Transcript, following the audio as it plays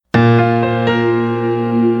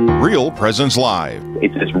Real Presence Live.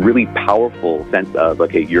 It's this really powerful sense of,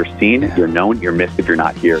 okay, you're seen, you're known, you're missed if you're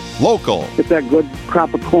not here. Local. It's that good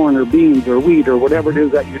crop of corn or beans or wheat or whatever it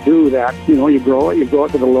is that you do that, you grow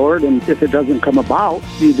it to the Lord, and if it doesn't come about,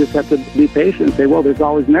 you just have to be patient and say, well, there's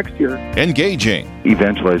always next year. Engaging.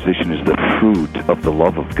 Evangelization is the fruit of the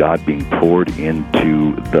love of God being poured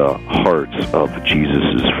into the hearts of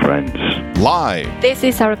Jesus' friends. Live. This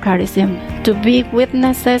is our charism, to be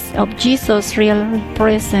witnesses of Jesus' real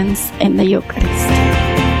presence in the Eucharist.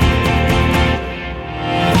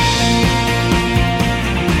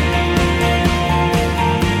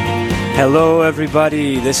 Hello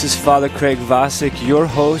everybody, this is Father Craig Vosick, your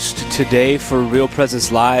host today for Real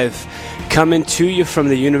Presence Live, coming to you from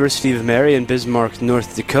the University of Mary in Bismarck,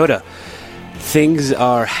 North Dakota. Things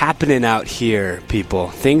are happening out here, people.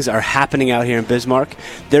 Things are happening out here in Bismarck.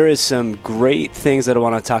 There is some great things that I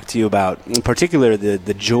want to talk to you about, in particular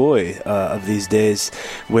the joy of these days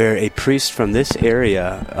where a priest from this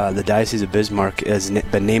area, the Diocese of Bismarck, has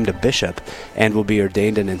been named a bishop and will be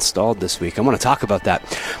ordained and installed this week. I want to talk about that.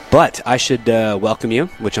 But I should welcome you,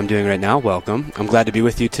 which I'm doing right now. Welcome. I'm glad to be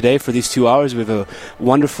with you today for these 2 hours. We have a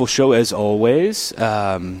wonderful show as always.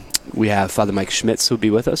 We have Father Mike Schmitz who will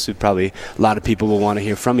be with us, who probably a lot of people will want to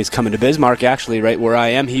hear from. He's coming to Bismarck, actually, right where I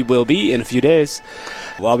am. He will be in a few days.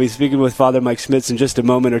 Well, I'll be speaking with Father Mike Schmitz in just a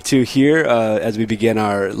moment or two here as we begin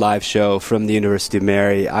our live show from the University of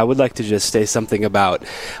Mary. I would like to just say something about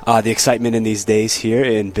the excitement in these days here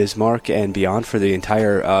in Bismarck and beyond for the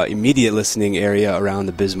entire immediate listening area around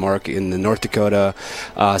the Bismarck in the North Dakota,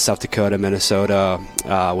 South Dakota, Minnesota,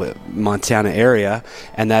 Montana area,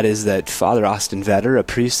 and that is that Father Austin Vetter, a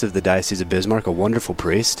priest of the Diocese of Bismarck, a wonderful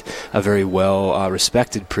priest, a very well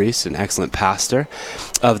respected priest, an excellent pastor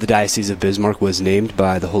of the Diocese of Bismarck, was named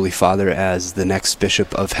by the Holy Father as the next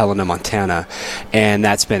Bishop of Helena, Montana. And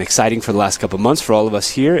that's been exciting for the last couple of months for all of us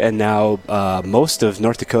here, and now most of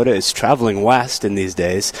North Dakota is traveling west in these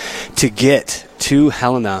days to get to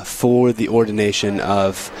Helena for the ordination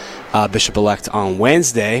of Bishop-elect on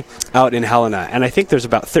Wednesday out in Helena. And I think there's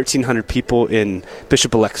about 1,300 people in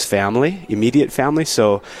Bishop-elect's family, immediate family,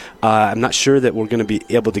 so I'm not sure that we're going to be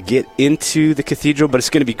able to get into the cathedral, but it's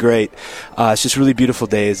going to be great. It's just really beautiful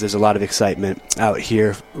days. There's a lot of excitement out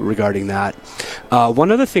here regarding that.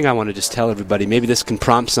 One other thing I want to just tell everybody, maybe this can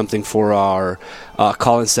prompt something for our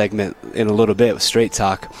call-in segment in a little bit with Straight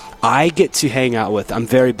Talk. I get to hang out with, I'm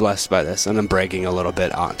very blessed by this, and I'm bragging a little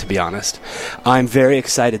bit, to be honest. I'm very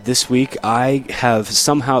excited. This week, I have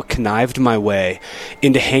somehow connived my way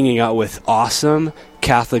into hanging out with awesome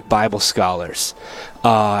Catholic Bible scholars.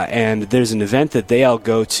 And there's an event that they all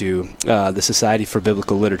go to, the Society for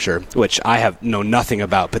Biblical Literature, which I know nothing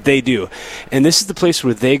about, but they do. And this is the place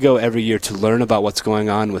where they go every year to learn about what's going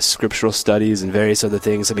on with scriptural studies and various other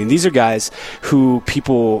things. I mean, these are guys who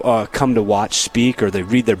people come to watch speak, or they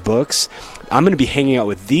read their books. I'm going to be hanging out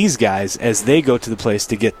with these guys as they go to the place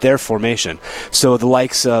to get their formation. So the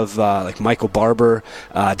likes of like Michael Barber,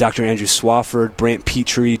 Dr. Andrew Swafford, Brant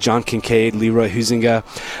Petrie, John Kincaid, Leroy Huizinga,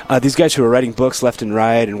 these guys who are writing books left and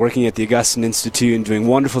right and working at the Augustine Institute and doing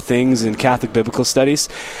wonderful things in Catholic biblical studies.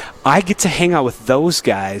 I get to hang out with those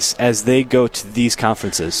guys as they go to these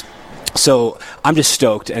conferences. So I'm just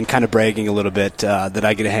stoked and kind of bragging a little bit that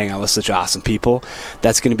I get to hang out with such awesome people.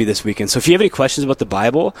 That's going to be this weekend. So if you have any questions about the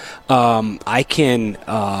Bible, I can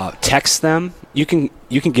text them. You can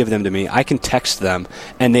give them to me. I can text them,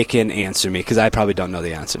 and they can answer me, because I probably don't know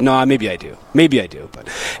the answer. No, maybe I do. But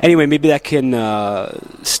anyway, maybe that can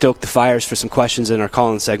stoke the fires for some questions in our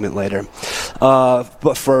call-in segment later.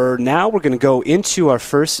 But for now, we're going to go into our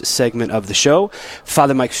first segment of the show.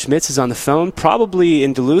 Father Mike Schmitz is on the phone, probably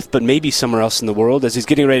in Duluth, but maybe somewhere else in the world, as he's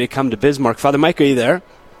getting ready to come to Bismarck. Father Mike, are you there?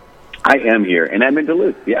 I am here, and I'm in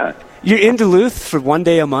Duluth, yeah. You're in Duluth for 1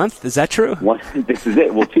 day a month? Is that true? This is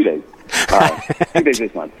it. Well, 2 days. 2 days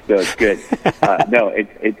this month, so it's good. No,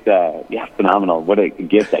 it's phenomenal. What a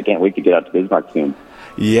gift. I can't wait to get out to Bismarck soon.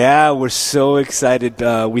 Yeah, we're so excited.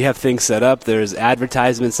 We have things set up. There's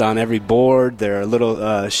advertisements on every board. There are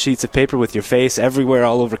little sheets of paper with your face everywhere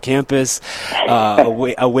all over campus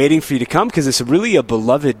awaiting for you to come, because it's really a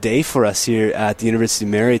beloved day for us here at the University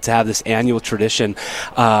of Mary to have this annual tradition,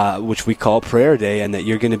 which we call Prayer Day, and that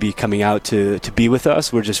you're going to be coming out to be with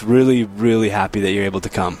us. We're just really, really happy that you're able to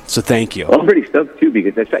come. So thank you. Well, I'm pretty stoked, too,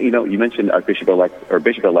 because you mentioned Archbishop-elect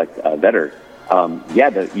Bishop-elect Vetter.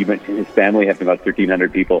 You mentioned his family having about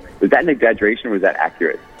 1,300 people. Was that an exaggeration, or was that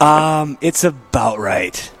accurate? It's about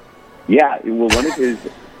right. Yeah, well, one of his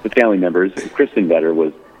family members, Kristen Vetter,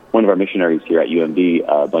 was one of our missionaries here at UMD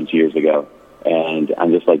a bunch of years ago. And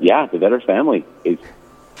I'm just like, yeah, the Vetter family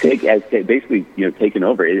has basically taken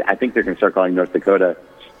over. I think they're going to start calling North Dakota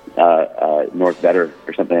North Vetter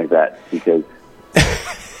or something like that, because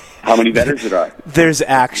how many Vetters there are? There's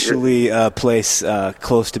actually a place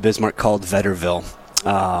close to Bismarck called Vetterville.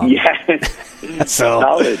 Yeah, so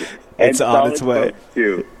solid. It's and on its solid way. folks,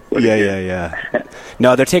 too. Yeah.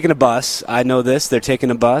 No, they're taking a bus. I know this. They're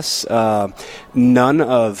taking a bus. None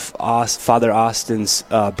of Father Austin's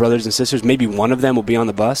brothers and sisters, maybe one of them will be on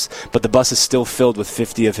the bus, but the bus is still filled with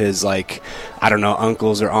 50 of his,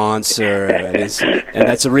 uncles or aunts, and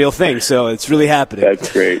that's a real thing, so it's really happening.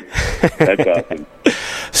 That's great. That's awesome.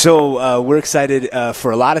 So we're excited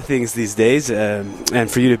for a lot of things these days, and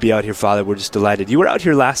for you to be out here, Father, we're just delighted. You were out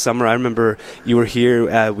here last summer. I remember you were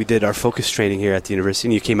here. We did our focus training here at the university,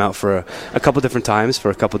 and you came out for a couple different times for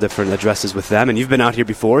a couple different addresses with them, and you've been out here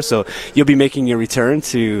before, so you'll be making your return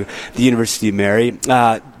to the University of Mary.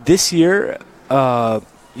 This year,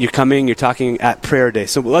 you're talking at Prayer Day.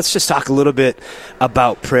 So let's just talk a little bit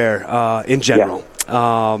about prayer in general.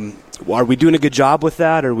 Yeah. Are we doing a good job with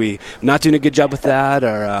that? Are we not doing a good job with that?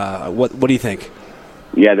 Or what do you think?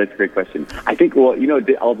 Yeah, that's a great question. I think,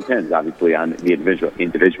 it all depends, obviously, on the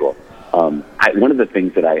individual. One of the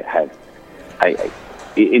things that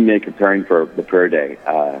in preparing for the Prayer Day,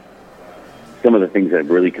 some of the things that have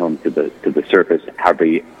really come to the surface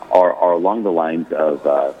are along the lines of,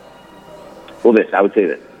 I would say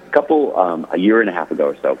that a year and a half ago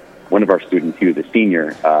or so, one of our students, he was a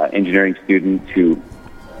senior engineering student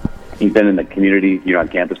he's been in the community, on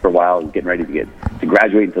campus for a while. He's getting ready to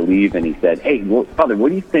graduate and to leave. And he said, "Hey, Father, what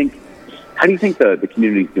do you think? How do you think the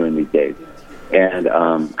community's doing these days?" And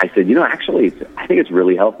I said, actually, I think it's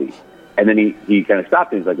really healthy. And then he kind of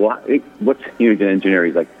stopped and he's like, "Well, he's an engineer.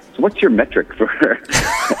 He's like, so what's your metric for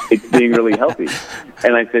it's being really healthy?"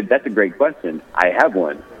 And I said, "That's a great question. I have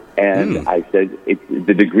one." And I said, "It's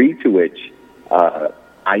the degree to which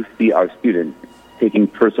I see our students taking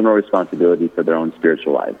personal responsibility for their own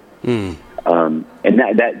spiritual lives." And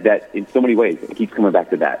that in so many ways, it keeps coming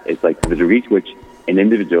back to that. It's like the degree to which an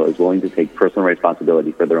individual is willing to take personal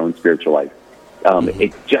responsibility for their own spiritual life.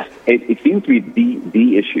 It seems to be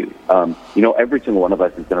the issue. Every single one of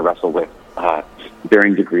us is going to wrestle with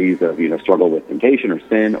varying degrees of struggle with temptation or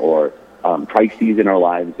sin or crises in our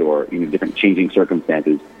lives or different changing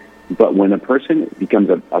circumstances. But when a person becomes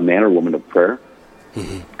a man or woman of prayer,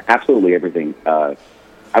 absolutely everything.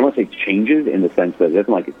 I don't want to say changes in the sense that it's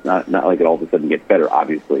not like it all of a sudden gets better,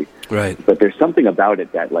 obviously. Right. But there's something about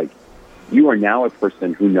it that you are now a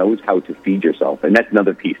person who knows how to feed yourself, and that's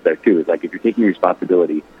another piece there too. Is if you're taking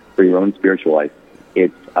responsibility for your own spiritual life,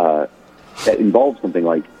 it's that involves something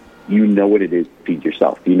like what it is to feed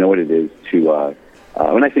yourself. You know what it is to.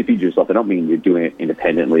 When I say feed yourself, I don't mean you're doing it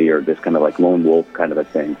independently or this kind of lone wolf kind of a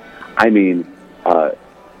thing. I mean,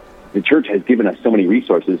 the church has given us so many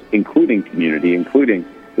resources, including community, including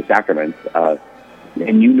the sacraments,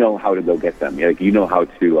 and you know how to go get them. You know how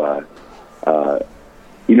to,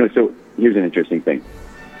 so here's an interesting thing.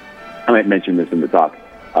 I might mention this in the talk.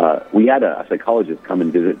 We had a psychologist come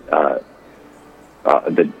and visit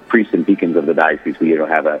the priests and deacons of the diocese. We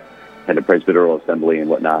had a presbyteral assembly and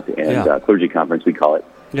whatnot, and clergy conference, we call it.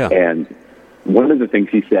 Yeah. And one of the things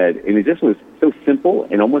he said, and it just was so simple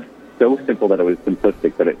and almost so simple that it was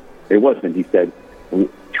simplistic, but it wasn't. He said,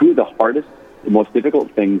 two of the most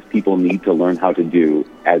difficult things people need to learn how to do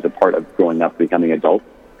as a part of growing up, becoming adults,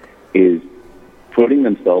 is putting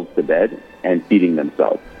themselves to bed and feeding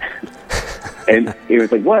themselves. And it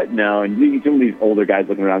was like, what? No. And some of these older guys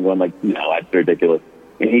looking around going no, that's ridiculous.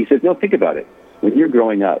 And he says, no, think about it. When you're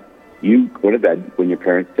growing up, you go to bed when your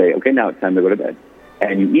parents say, okay, now it's time to go to bed.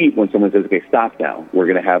 And you eat when someone says, okay, stop now. We're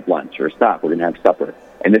going to have lunch, or stop, we're going to have supper.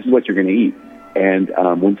 And this is what you're going to eat. And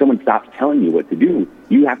when someone stops telling you what to do,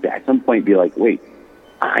 you have to at some point be like, wait,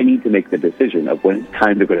 I need to make the decision of when it's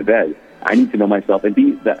time to go to bed. I need to know myself and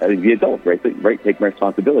be the adult, right? Take my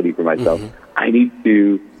responsibility for myself. Mm-hmm. I need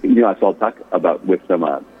to, I'll talk about with some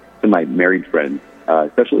of my married friends,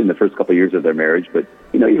 especially in the first couple of years of their marriage, but,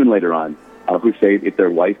 even later on, who say if their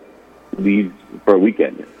wife leaves for a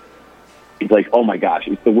weekend, it's like, oh my gosh,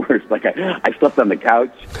 it's the worst. I slept on the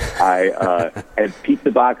couch. I had pizza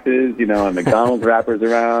boxes, and McDonald's wrappers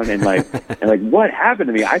around, and what happened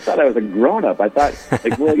to me? I thought I was a grown up. I thought,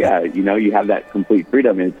 well, yeah, you have that complete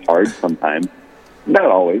freedom, and it's hard sometimes, not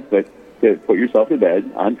always, but to put yourself to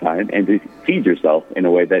bed on time and to feed yourself in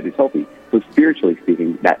a way that is healthy. So spiritually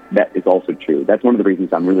speaking, that is also true. That's one of the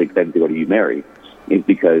reasons I'm really excited to go to UMary, is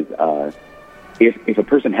because if a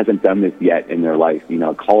person hasn't done this yet in their life,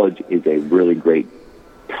 college is a really great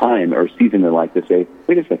time or season in their life to say,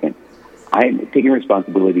 wait a second, I'm taking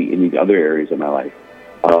responsibility in these other areas of my life.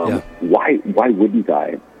 Why wouldn't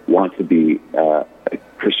I want to be a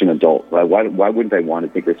Christian adult. Why wouldn't I want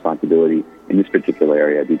to take responsibility in this particular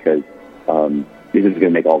area? Because this is going to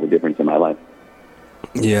make all the difference in my life.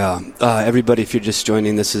 Yeah. Everybody, if you're just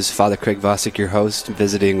joining, this is Father Craig Vosick, your host,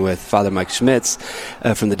 visiting with Father Mike Schmitz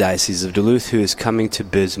from the Diocese of Duluth, who is coming to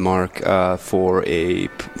Bismarck for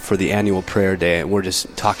the annual prayer day. And we're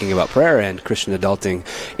just talking about prayer and Christian adulting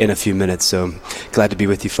in a few minutes. So glad to be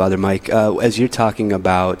with you, Father Mike. As you're talking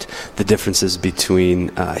about the differences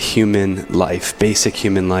between human life, basic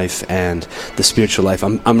human life, and the spiritual life,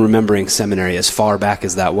 I'm remembering seminary as far back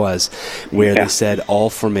as that was, where they said all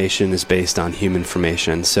formation is based on human formation.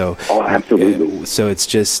 So, absolutely. So it's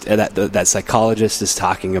just that psychologist is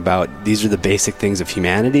talking about these are the basic things of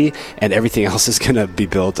humanity, and everything else is going to be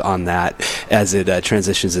built on that as it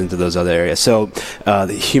transitions into those other areas. So the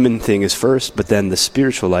human thing is first, but then the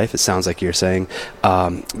spiritual life, it sounds like you're saying,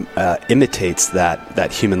 imitates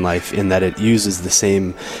that human life in that it uses the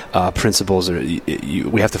same principles, or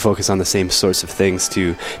we have to focus on the same sorts of things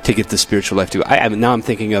to get the spiritual life to. Now I'm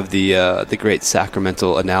thinking of the great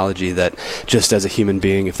sacramental analogy that just as a human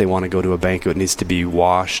being, if they want to go to a banquet, needs to be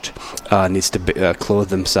washed, needs to clothe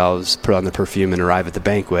themselves, put on the perfume, and arrive at the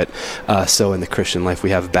banquet. So in the Christian life,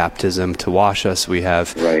 we have baptism to wash us. We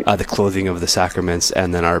have the clothing of the sacraments,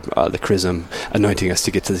 and then the chrism anointing us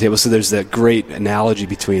to get to the table. So there's a great analogy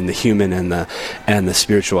between the human and the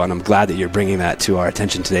spiritual, and I'm glad that you're bringing that to our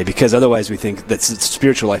attention today, because otherwise we think that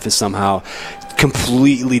spiritual life is somehow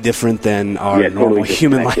completely different than our normal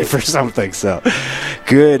human life or something. So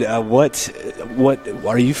good. What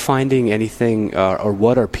are you finding anything, or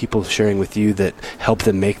what are people sharing with you that help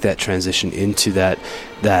them make that transition into that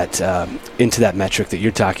metric that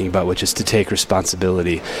you're talking about, which is to take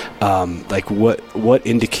responsibility? Like what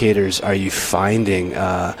indicators are you finding?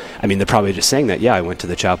 I mean, they're probably just saying that, yeah, I went to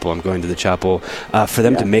the chapel, I'm going to the chapel. For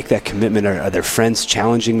them to make that commitment, are their friends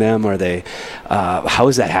challenging them? Are they? How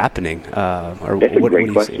is that happening? That's a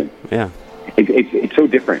great question. Yeah. It's so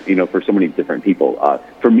different, for so many different people.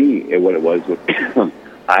 For me, what it was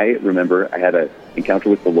I remember I had an encounter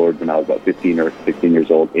with the Lord when I was about 15 or 16 years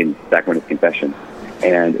old in Sacrament of Confession.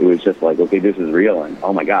 And it was just like, okay, this is real. And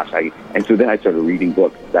oh my gosh. And so then I started reading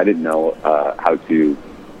books. I didn't know how to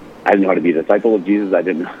be a disciple of Jesus. I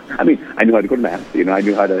knew how to go to Mass. I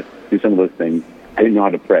knew how to do some of those things. I didn't know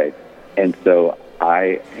how to pray. And so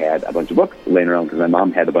I had a bunch of books laying around because my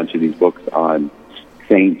mom had a bunch of these books on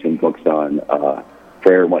saints and books on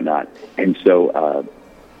prayer and whatnot. And so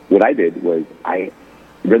what I did was I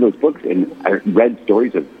read those books, and I read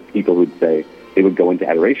stories of people who'd say they would go into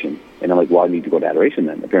adoration. And I'm like, well, I need to go to adoration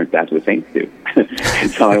then. Apparently that's what saints do.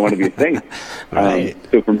 And so I want to be a saint. Right.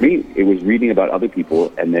 So for me, it was reading about other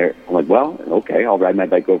people, and I'm like, well, okay, I'll ride my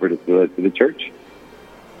bike over to the church.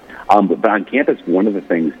 But on campus, one of the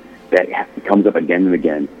things that comes up again and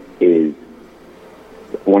again is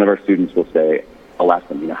one of our students will say, I'll ask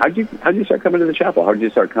them, how did you start coming to the chapel? How did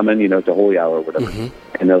you start coming, to Holy Hour or whatever?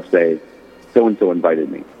 Mm-hmm. And they'll say, so-and-so invited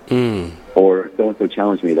me. Or so-and-so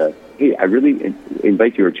challenged me to, hey, I really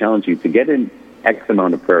invite you or challenge you to get in X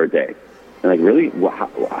amount of prayer a day. And like, really?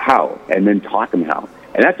 How? And then taught them how.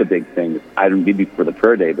 And that's a big thing. I don't maybe for the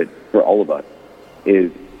prayer day, but for all of us,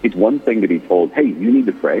 it's one thing to be told, hey, you need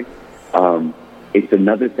to pray. It's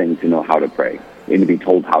another thing to know how to pray and to be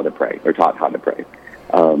told how to pray or taught how to pray.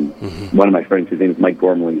 One of my friends, his name is Mike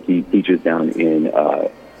Gormley. He teaches down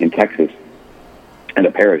in Texas at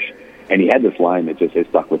a parish, and he had this line that just has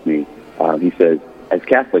stuck with me. He says, as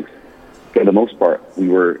Catholics, for the most part, we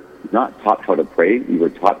were not taught how to pray, we were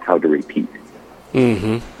taught how to repeat.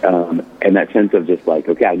 And that sense of just like,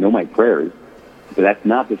 okay, I know my prayers, but that's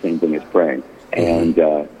not the same thing as praying. And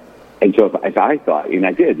so if I thought, and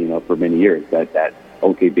I did, for many years, that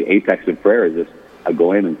okay, the apex of prayer is just I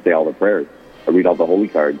go in and say all the prayers, or read all the holy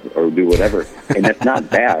cards, or do whatever. And that's not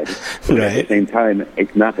bad, but at the same time,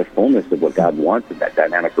 it's not the fullness of what God wants in that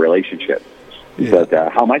dynamic relationship. Yeah. But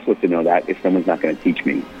how am I supposed to know that if someone's not going to teach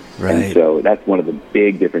me? Right. And so that's one of the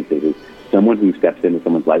big differences is someone who steps into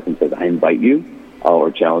someone's life and says, I invite you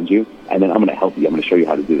or challenge you, and then I'm going to help you. I'm going to show you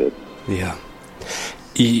how to do this. Yeah.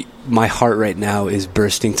 My heart right now is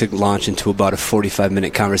bursting to launch into about a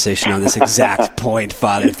 45-minute conversation on this exact point,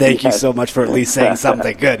 Father. Thank you so much for at least saying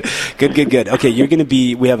something. Good. Okay, you're going to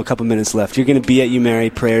be, we have a couple minutes left. You're going to be at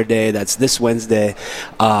UMary Prayer Day. That's this Wednesday.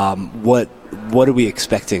 What are we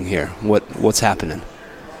expecting here? What's happening?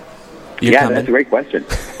 You're coming? That's a great question.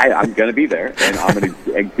 I'm going to be there, and I'm going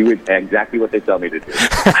to do exactly what they tell me to do.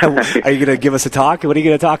 Are you going to give us a talk? What are you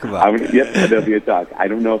going to talk about? Yep, there'll be a talk. I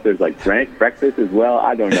don't know if there's breakfast as well.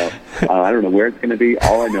 I don't know. I don't know where it's going to be.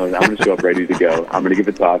 All I know is I'm going to show up ready to go. I'm going to give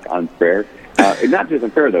a talk on prayer. And not just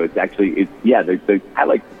on prayer, though. It's actually, I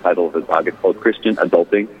like the title of the talk. It's called Christian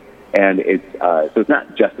Adulting. And it's so it's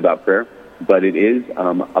not just about prayer, but it is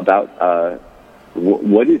about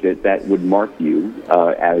what is it that would mark you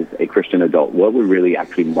as a Christian adult? What would really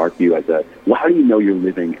actually mark you as how do you know you're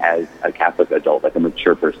living as a Catholic adult, like a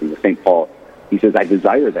mature person? St. Paul, he says, I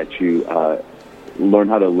desire that you learn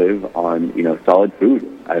how to live on, solid food,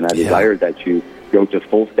 and I desire that you grow to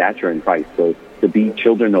full stature in Christ. So to be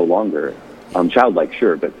children no longer, childlike,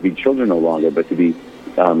 sure, but to be children no longer, but to be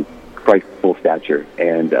Christ's full stature,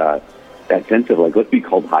 and that sense of let's be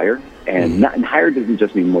called higher, and higher doesn't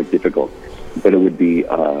just mean more difficult, but it would be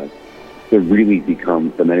to really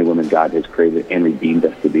become the men and women God has created and redeemed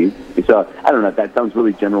us to be. So I don't know if that sounds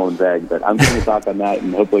really general and vague, but I'm going to talk on that,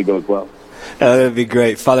 and hopefully it goes well. That'd be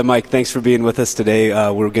great. Father Mike, thanks for being with us today.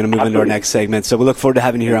 We're going to move into our next segment, so we look forward to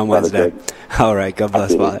having you here on Wednesday. All right, God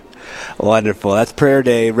bless, Father. Wonderful. That's Prayer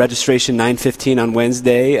Day. Registration 9:15 on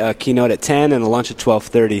Wednesday, keynote at 10, and a lunch at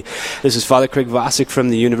 12:30. This is Father Craig Vosick from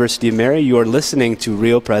the University of Mary. You are listening to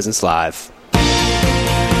Real Presence Live.